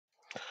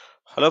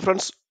Hello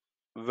friends,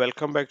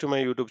 welcome back to my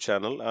YouTube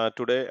channel.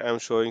 Today I'm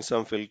showing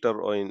some filter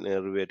in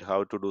Revit,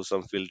 how to do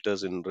some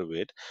filters in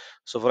Revit.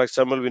 So for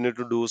example, we need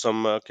to do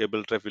some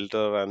cable tray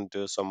filter and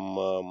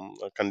some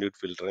conduit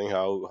filtering,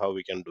 how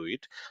we can do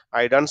it.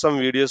 I done some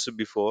videos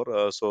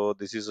before, so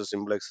this is a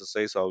simple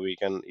exercise how we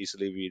can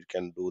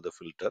do the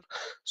filter.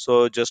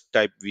 So just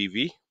type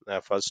VV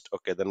first,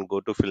 okay, then go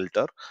to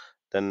filter,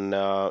 then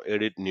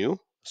edit new.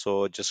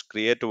 So just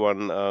create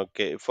one,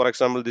 for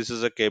example, this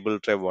is a cable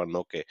tray one,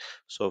 okay.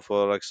 So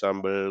for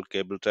example,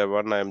 cable tray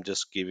one, I'm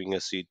just giving a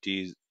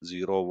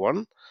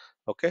CT01.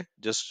 Okay,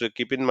 just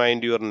keep in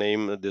mind your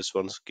name. This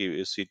one's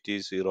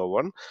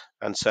CT01,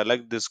 and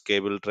select this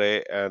cable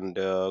tray and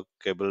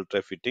cable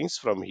tray fittings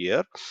from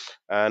here,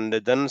 and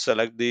then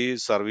select the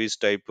service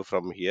type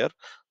from here.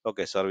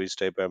 Okay, service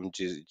type I'm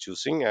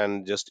choosing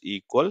and just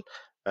equal,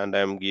 and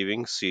I'm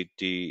giving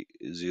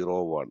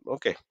CT01.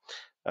 Okay,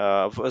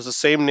 for the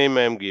same name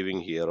I am giving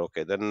here.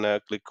 Okay, then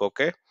click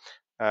OK,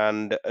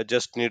 and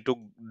just need to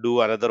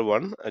do another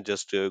one.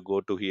 Just go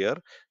to here,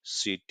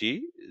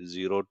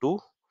 CT02.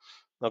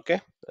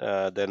 Okay,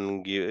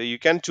 then you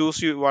can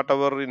choose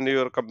whatever in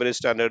your company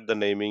standard the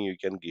naming you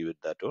can give it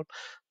that one.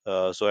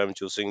 So I'm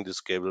choosing this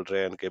cable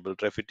tray and cable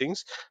tray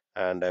fittings,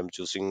 and I'm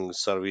choosing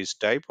service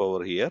type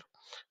over here.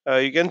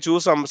 You can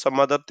choose some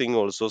other thing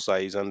also,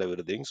 size and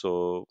everything,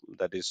 so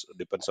that is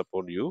depends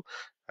upon you.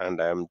 And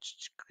I'm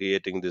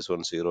creating this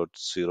one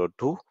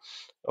 002.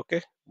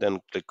 Okay, then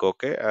click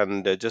OK,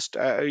 and just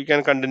you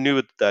can continue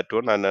with that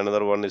one. And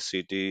another one is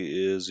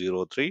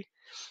CT03.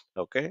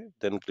 Okay,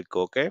 then click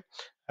OK.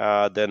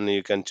 Then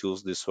you can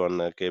choose this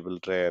one, cable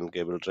tray and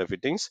cable tray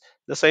fittings.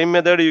 The same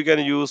method you can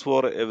use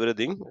for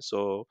everything.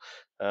 So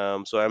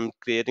so I'm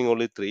creating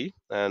only three,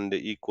 and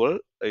equal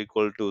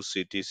to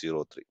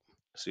CT03.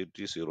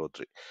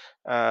 CT03.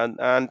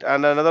 And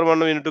another one,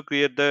 we need to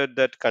create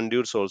that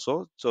conduits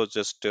also. So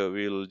just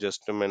we'll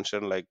just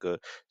mention like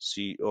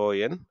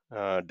CON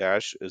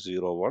dash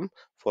 01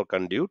 for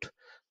conduit.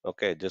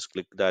 Okay, just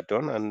click that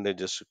one, and they're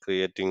just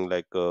creating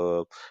like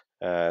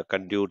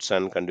conduits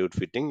and conduit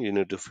fitting. You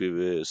need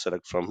to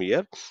select from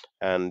here,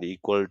 and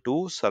equal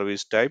to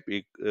service type.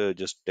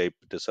 Just type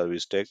the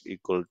service type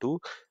equal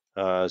to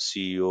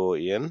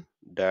CON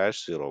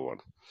dash 01.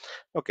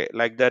 Okay,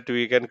 like that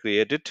we can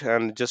create it,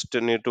 and just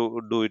need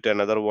to do it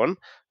another one,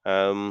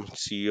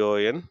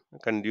 CON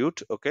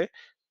conduit. Okay,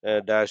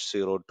 dash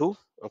 02.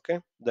 Okay,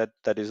 that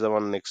is the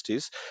one. Next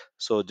is,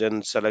 so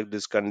then select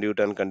this conduit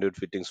and conduit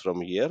fittings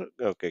from here.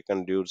 Okay,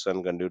 conduits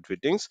and conduit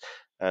fittings,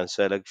 and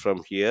select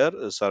from here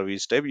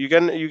service type. You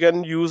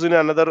can use in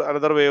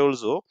another way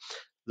also.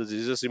 This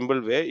is a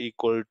simple way,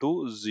 equal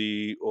to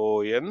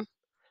ZON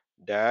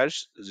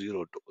dash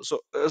 02.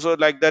 So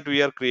like that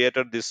we are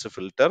created this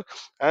filter.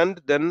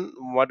 And then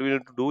what we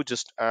need to do,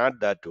 just add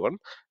that one,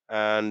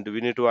 and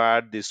we need to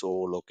add this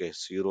all. Okay,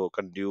 zero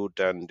conduit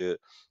and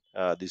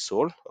this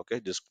all. Okay,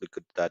 just click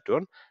at that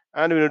one,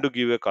 and we need to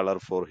give a color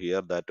for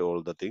here, that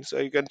all the things. So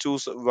you can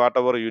choose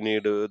whatever you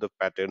need, the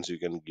patterns you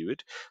can give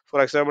it.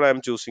 For example,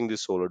 I'm choosing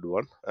this solid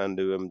one, and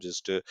I'm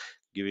just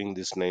giving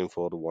this name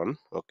for one.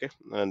 Okay,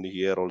 and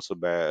here also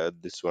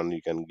this one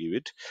you can give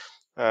it,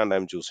 and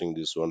I'm choosing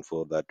this one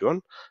for that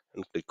one,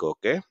 and click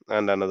OK.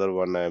 And another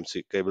one, I am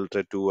see cable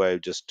tray 2, I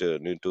just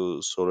need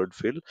to solid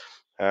fill,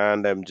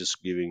 and I'm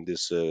just giving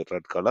this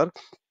red color.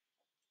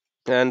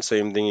 And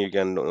same thing you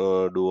can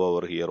do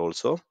over here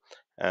also,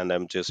 and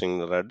I'm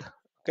choosing red.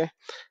 Okay,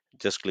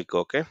 just click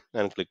OK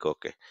and click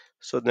OK.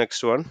 So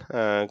next one,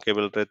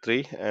 cable tray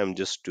 3, I'm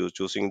just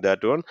choosing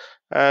that one,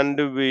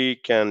 and we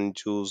can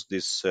choose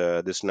this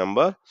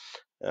number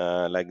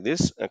like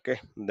this. Okay,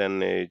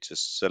 then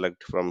just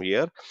select from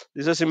here.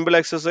 This is a simple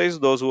exercise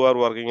those who are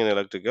working in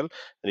electrical.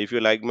 And if you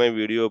like my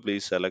video,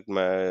 please select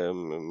my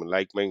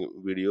like my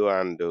video,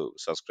 and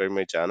subscribe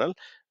my channel.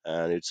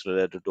 And it's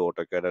related to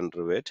AutoCAD and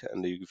Revit.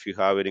 And if you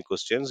have any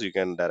questions, you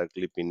can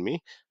directly pin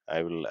me.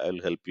 I will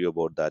help you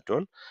about that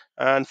one.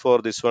 And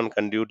for this one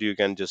conduit, you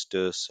can just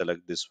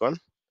select this one,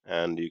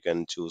 and you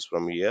can choose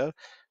from here,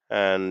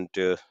 and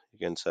you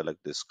can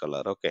select this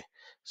color. Okay,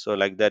 so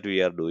like that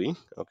we are doing.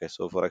 Okay,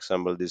 so for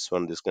example, this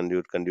one, this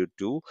conduit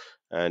 2,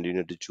 and you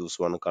need to choose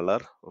one color.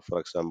 For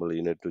example,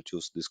 you need to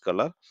choose this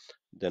color,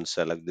 then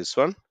select this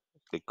one,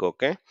 click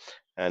OK.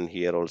 And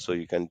here also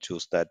you can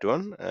choose that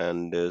one,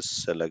 and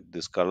select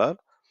this color.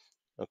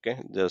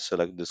 Okay, just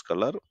select this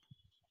color,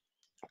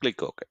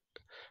 click OK.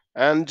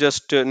 And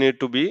just need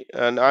to be,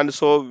 and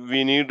so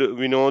we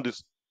know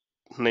this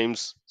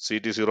names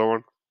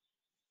CT01,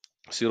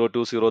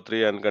 02,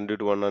 03, and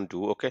conduit 1 and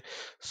 2. Okay,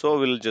 so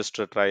we'll just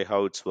try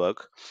how it's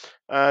work.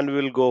 And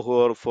we'll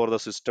go for the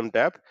system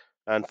tab.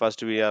 And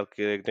first we are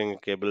creating a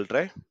cable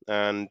tray,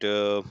 and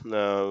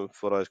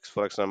for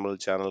example,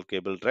 channel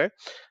cable tray.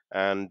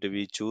 And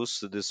we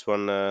choose this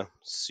one,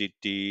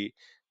 CT,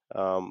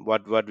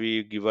 what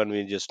we given,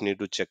 we just need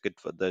to check it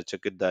for the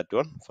check it that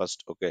one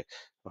first. Okay,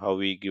 how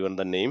we given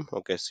the name.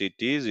 Okay,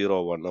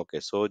 CT01.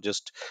 Okay, so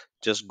just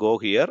go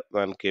here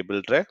and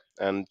cable tray,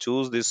 and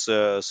choose this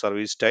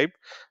service type.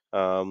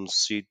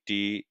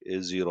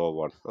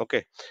 CT01.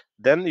 Okay,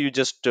 then you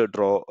just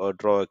draw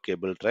a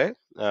cable tray,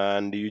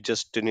 and you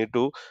just need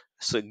to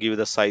give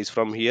the size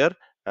from here,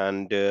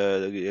 and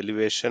the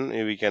elevation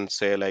we can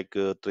say like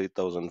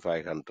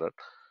 3500.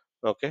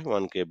 Okay,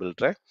 one cable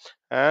tray,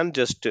 and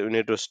just you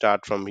need to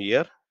start from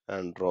here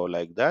and draw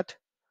like that.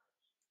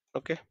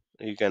 Okay,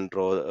 you can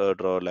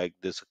draw like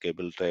this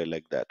cable tray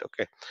like that.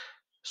 Okay,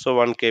 so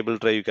one cable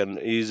tray you can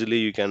easily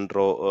you can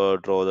draw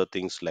the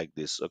things like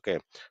this. Okay,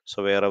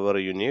 so wherever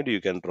you need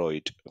you can draw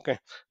it. Okay,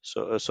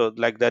 so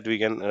like that we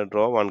can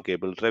draw one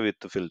cable tray with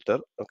the filter.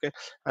 Okay,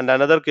 and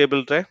another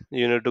cable tray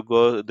you need to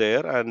go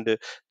there, and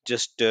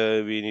just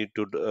we need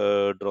to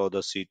draw the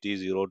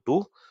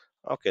CT02.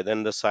 Okay,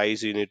 then the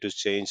size you need to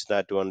change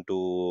that one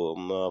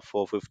to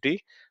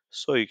 450.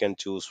 So you can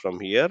choose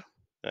from here,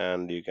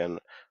 and you can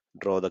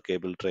draw the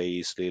cable tray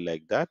easily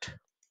like that.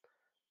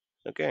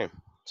 Okay,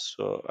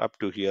 so up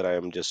to here I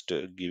am just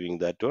giving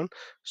that one.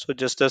 So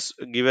just as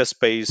give a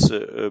space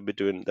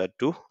between that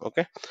two.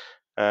 Okay,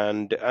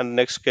 and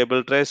next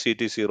cable tray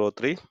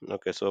CT03.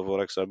 Okay, so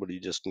for example you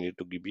just need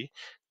to be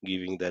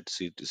giving that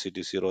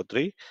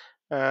CT03,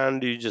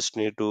 and you just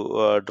need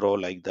to draw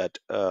like that,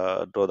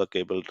 draw the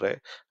cable tray.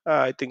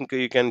 I think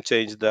you can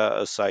change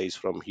the size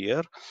from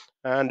here,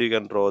 and you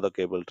can draw the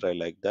cable tray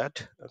like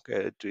that.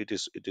 Okay,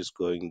 it is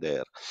going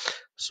there.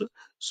 So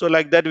so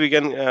like that we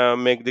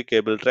can make the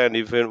cable tray. And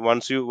if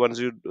once you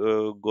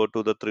go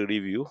to the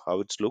 3D view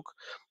how it's look,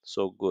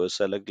 so go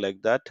select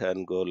like that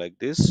and go like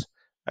this,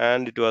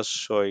 and it was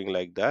showing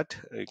like that.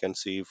 You can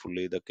see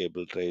fully the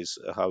cable trays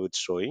how it's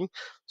showing.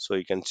 So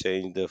you can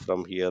change the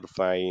from here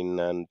fine,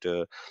 and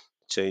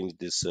change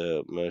this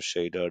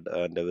shaded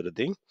and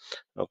everything.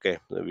 Okay,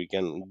 we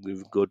can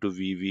go to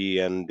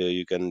VV, and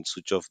you can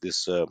switch off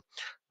this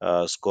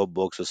scope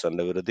boxes and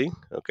everything.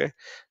 Okay,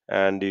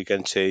 and you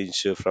can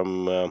change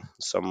from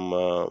some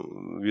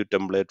view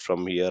template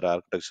from here,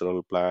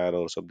 architectural plan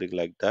or something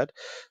like that.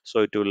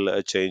 So it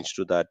will change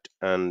to that,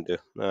 and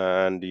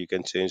you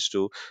can change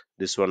to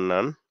this one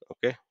none.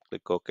 Okay,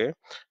 click OK,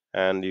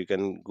 and you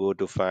can go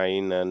to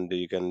fine, and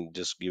you can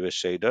just give a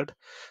shaded.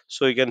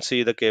 So you can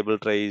see the cable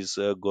tray is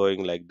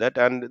going like that,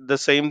 and the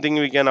same thing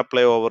we can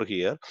apply over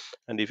here.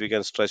 And if you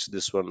can stretch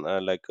this one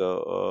like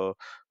that,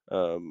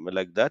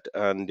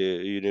 and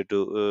you need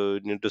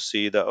to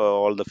see the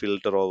all the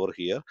filter over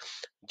here.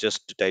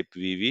 Just type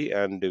VV,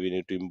 and we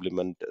need to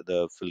implement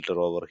the filter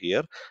over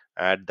here.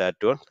 Add that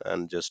one,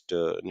 and just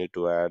need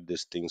to add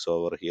these things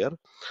over here.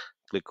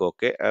 Click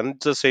OK, and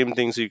the same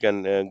things you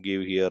can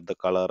give here the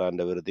color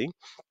and everything.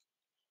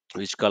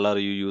 Which color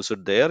you use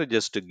it there,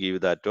 just to give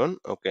that one.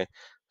 Okay,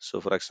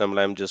 so for example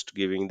I'm just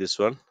giving this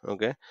one.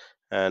 Okay,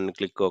 and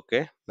click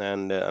OK,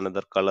 and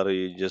another color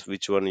you just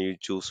which one you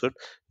choose it,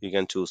 you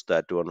can choose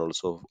that one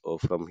also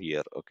from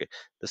here. Okay,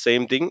 the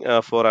same thing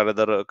for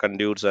another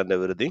conduits and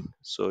everything.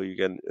 So you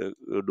can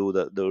do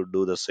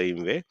the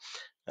same way.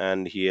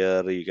 And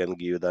here you can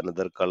give the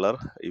another color.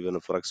 Even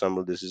for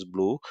example this is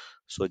blue,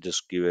 so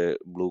just give a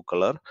blue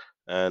color,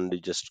 and you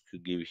just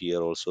give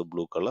here also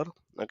blue color.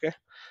 Okay,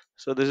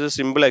 so this is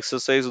simple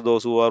exercise.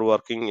 Those who are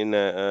working in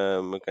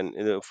a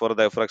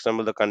for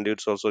example the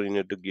conduits also you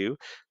need to give.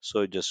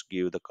 So just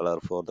give the color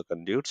for the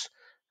conduits,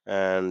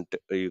 and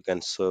you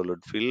can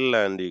solid fill,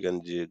 and you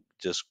can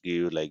just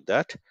give like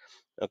that.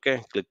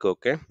 Okay, click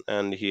OK,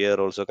 and here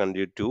also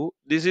conduit 2.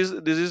 This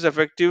is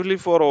effectively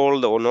for all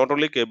the, not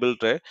only cable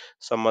tray,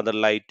 some other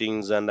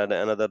lightings and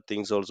another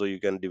things also you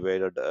can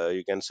divide it,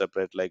 you can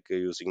separate like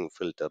using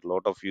filter.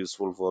 Lot of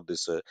useful for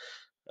this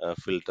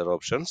filter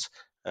options.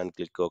 And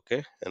click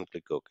OK, and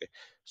click OK.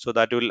 So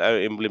that will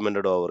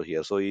implemented over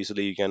here, so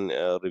easily you can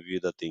review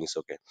the things.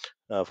 Okay,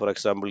 for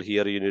example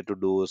here you need to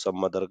do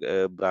some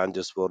other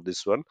branches for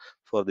this one.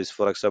 For this,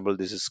 for example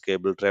this is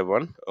cable tray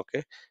 1.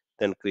 Okay,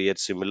 then create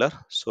similar.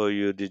 So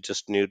you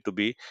just need to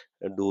be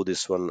do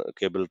this one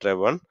cable tray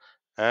 1,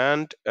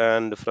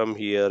 and from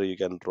here you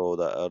can draw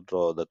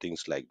the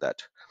things like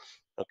that.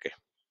 Okay,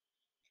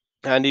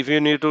 and if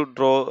you need to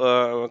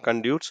draw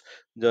conduits,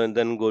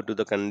 then go to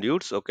the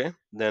conduits. Okay,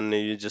 then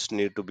you just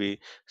need to be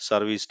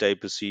service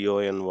type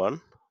con1,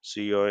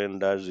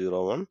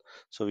 con-01.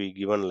 So we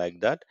given like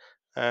that,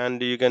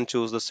 and you can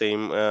choose the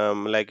same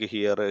like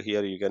here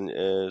you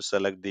can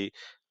select the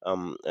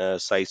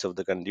size of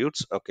the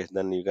conduits. Okay,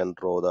 then you can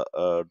draw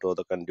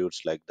the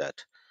conduits like that.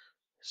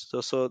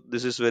 So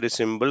this is very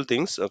simple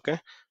things. Okay,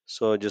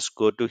 so just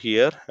go to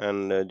here,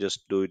 and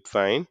just do it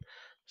fine.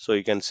 So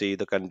you can see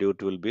the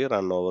conduit will be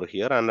run over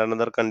here, and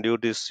another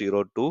conduit is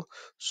 02.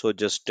 So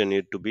just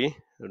need to be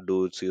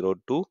do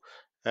 02,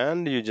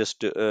 and you just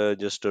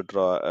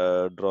draw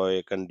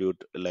a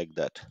conduit like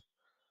that.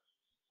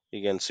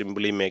 You can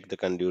simply make the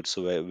conduits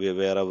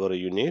wherever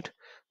you need.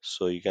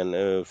 So you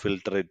can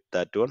filter it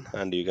that one,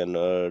 and you can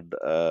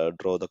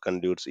draw the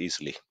conduits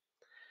easily.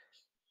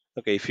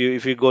 Okay, if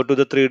you go to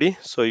the 3D,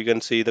 so you can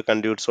see the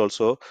conduits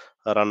also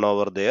run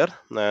over there.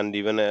 And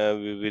even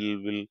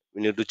we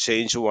need to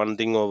change one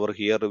thing over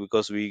here,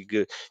 because we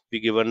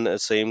given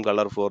same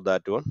color for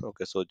that one.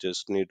 Okay, so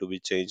just need to be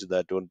change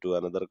that one to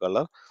another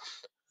color.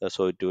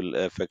 so it will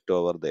affect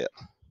over there.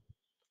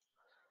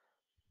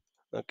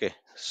 Okay,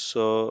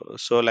 so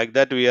like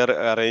that we are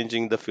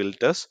arranging the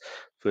filter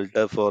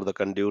for the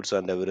conduits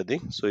and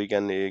everything. So you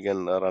can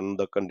run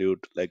the conduit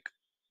like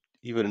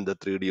even in the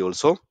 3D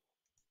also.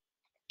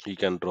 You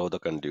can draw the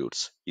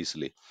conduits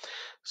easily.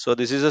 So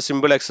this is a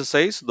simple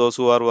exercise. Those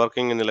who are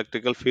working in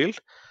electrical field.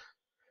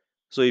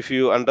 So if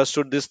you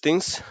understood these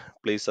things,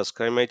 please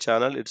subscribe my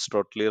channel. It's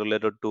totally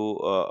related to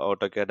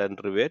AutoCAD and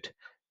Revit.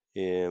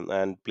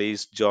 And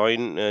please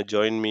join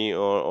me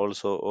or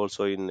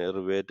also in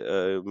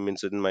Revit,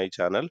 means in my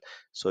channel.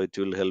 So it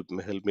will help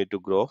me to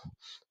grow.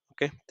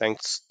 Okay,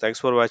 thanks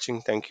for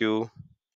watching. Thank you.